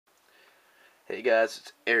Hey guys,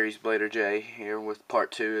 it's AriesBladerJ here with part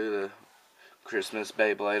 2 of the Christmas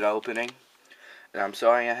Beyblade opening. And I'm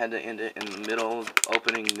sorry I had to end it in the middle of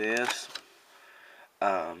opening this.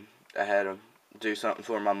 I had to do something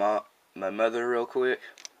for my mother real quick.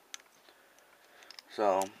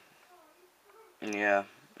 So, yeah.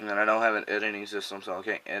 And then I don't have an editing system, so I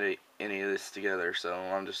can't edit any of this together. So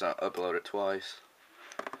I'm just going to upload it twice.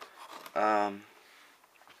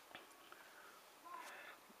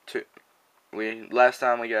 Last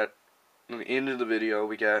time we got, at the end of the video,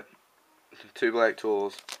 we got 2 black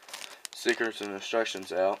tools, secrets and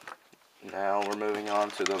instructions out. Now we're moving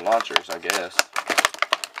on to the launchers, I guess.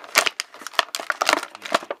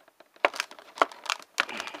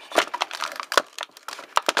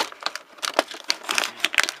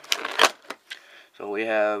 So we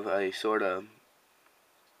have a sort of,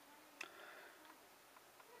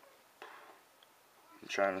 I'm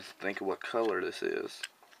trying to think of what color this is.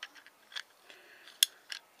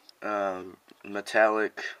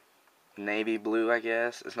 Metallic navy blue, I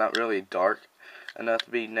guess. It's not really dark enough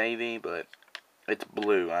to be navy, but it's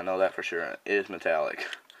blue. I know that for sure. It is metallic.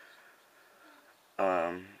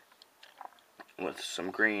 With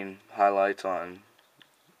some green highlights on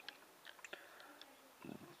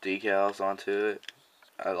decals onto it.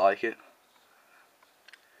 I like it.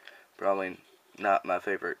 Probably not my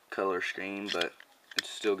favorite color scheme, but it's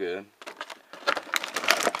still good.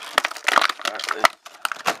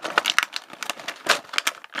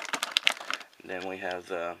 Then we have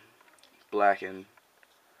the black and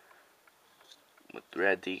with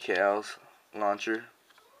red decals launcher.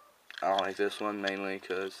 I like this one mainly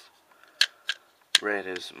because red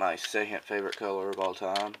is my second favorite color of all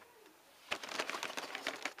time.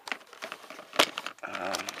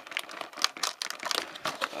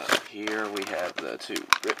 Here we have the 2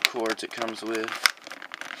 rip cords it comes with.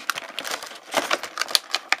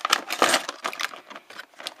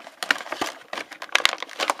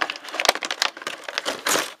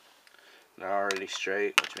 They're already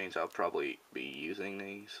straight, which means I'll probably be using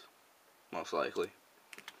these, most likely.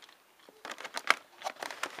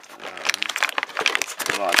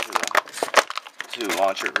 Two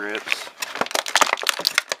launcher grips.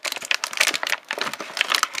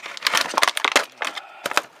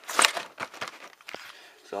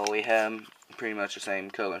 So we have pretty much the same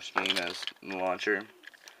color scheme as the launcher.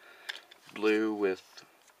 Blue with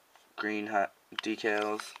green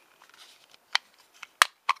decals.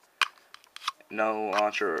 No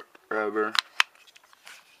launcher rubber.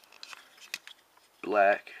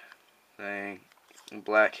 Black thing.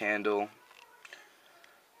 Black handle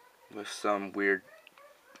with some weird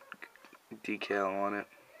decal on it.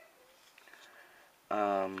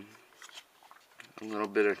 A little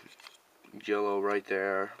bit of yellow right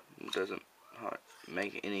there. It doesn't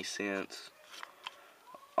make any sense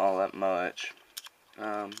all that much.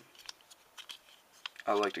 I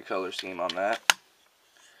like the color scheme on that.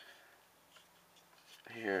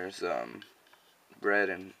 Here's red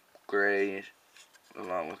and gray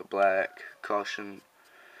along with a black caution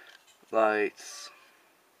lights.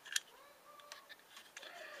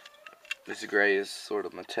 This gray is sort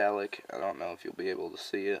of metallic. I don't know if you'll be able to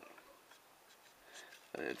see it,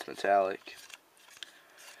 but it's metallic.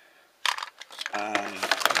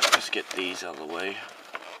 Let's get these out of the way.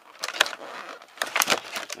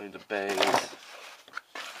 Move the bays.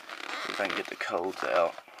 See if I can get the codes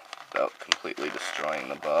out without completely destroying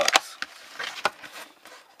the box.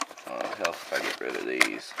 It'll help if I get rid of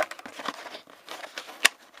these.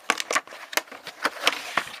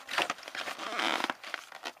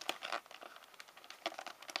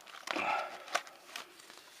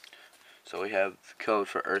 So we have the code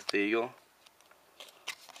for Earth Eagle.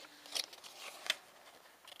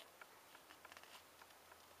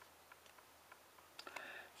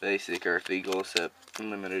 Basic Earth Eagle, except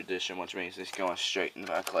limited edition, which means it's going straight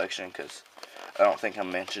into my collection because I don't think I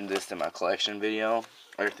mentioned this in my collection video.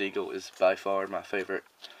 Earth Eagle is by far my favorite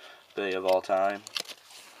Bey of all time.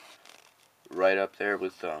 Right up there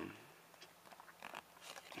with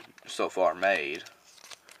so far made.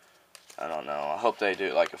 I don't know. I hope they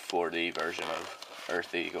do like a 4D version of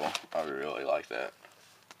Earth Eagle. I would really like that.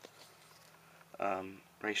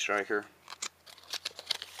 Ray Striker.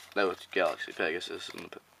 That was Galaxy Pegasus.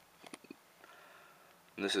 And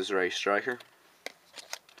this is Ray Striker.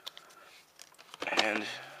 And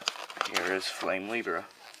here is Flame Libra.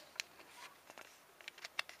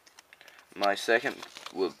 My second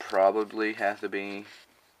would probably have to be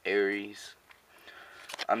Aries.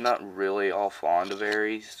 I'm not really all fond of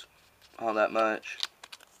Aries all that much.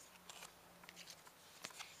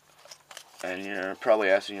 And you're probably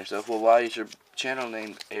asking yourself, well, why is your channel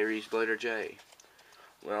named AriesBladerJ?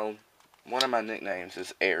 Well, One of my nicknames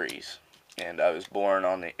is Aries, and I was born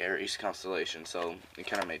on the Aries constellation, so it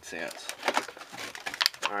kind of made sense.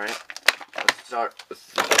 Alright, let's start with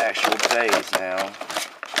the actual phase now.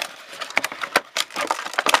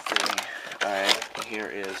 Alright, here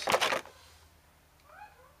is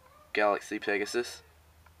Galaxy Pegasus.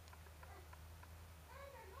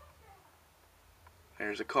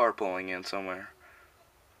 There's a car pulling in somewhere.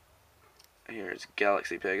 Here's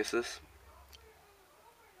Galaxy Pegasus.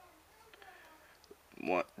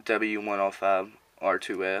 W105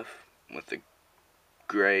 R2F with the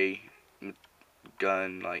gray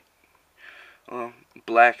gun, like, well,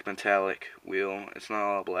 black metallic wheel. It's not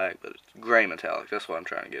all black, but it's gray metallic. That's what I'm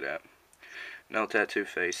trying to get at. No tattoo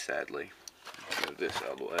face, sadly. Move this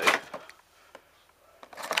out of the way.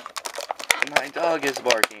 My dog is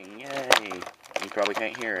barking. Yay. You probably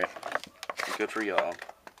can't hear it. Good for y'all.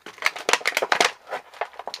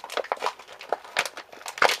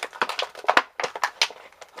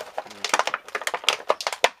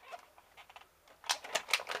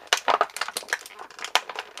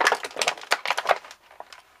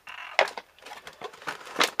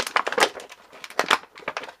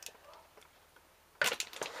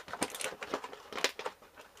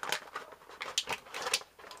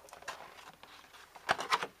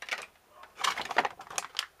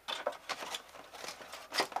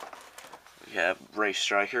 We have Race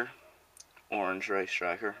Striker, orange Race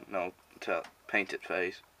Striker, no painted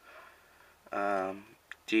face.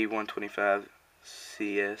 G125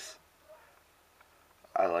 CS.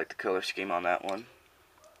 I like the color scheme on that one.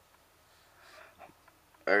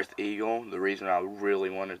 Earth Eagle, the reason I really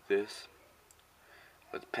wanted this,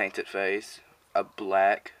 with painted face, a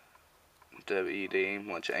black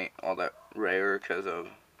WD, which ain't all that rare because of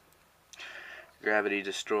Gravity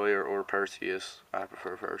Destroyer or Perseus. I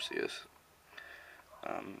prefer Perseus.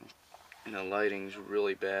 The lighting's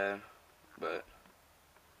really bad, but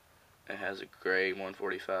it has a gray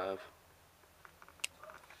 145,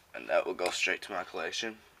 and that will go straight to my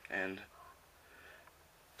collection. And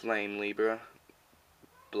Flame Libra,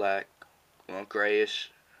 black, well,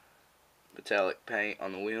 grayish metallic paint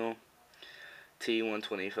on the wheel.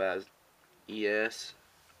 T125 ES,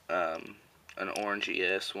 an orange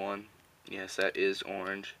ES one. Yes, that is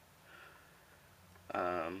orange.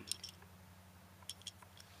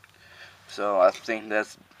 So I think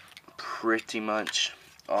that's pretty much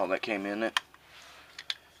all that came in it.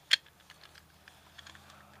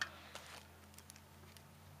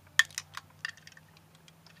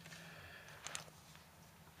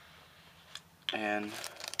 And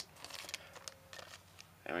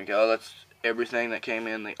there we go. That's everything that came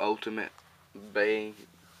in the Ultimate Bay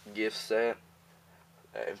gift set.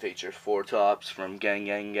 It features 4 tops from Gang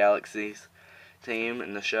Gang Galaxy's team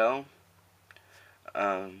in the show.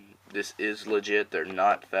 This is legit. They're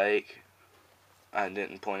not fake. I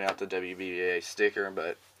didn't point out the WBA sticker,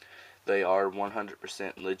 but they are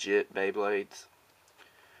 100% legit Beyblades.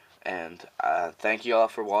 And thank y'all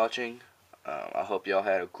for watching. I hope y'all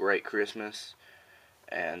had a great Christmas.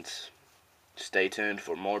 And stay tuned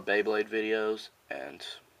for more Beyblade videos. And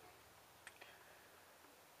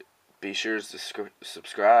be sure to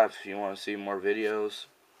subscribe if you want to see more videos.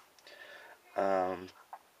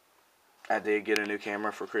 I did get a new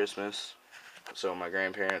camera for Christmas, so my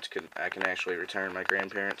grandparents I can actually return my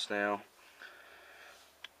grandparents now.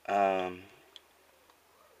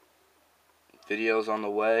 Videos on the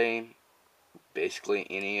way, basically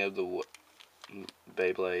any of the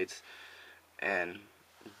Beyblades, and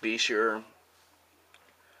be sure,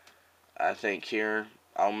 I think here,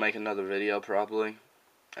 I'll make another video probably,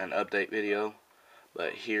 an update video,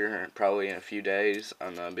 but here, probably in a few days,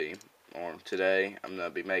 or today, I'm going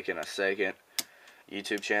to be making a second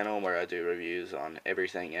YouTube channel where I do reviews on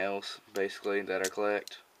everything else, basically, that I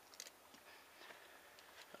collect.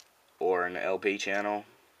 Or an LP channel.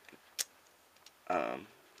 I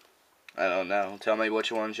don't know. Tell me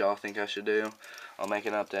which ones y'all think I should do. I'll make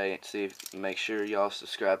an update. Make sure y'all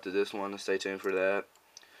subscribe to this one and stay tuned for that.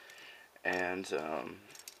 And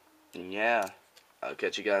yeah, I'll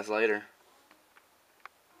catch you guys later.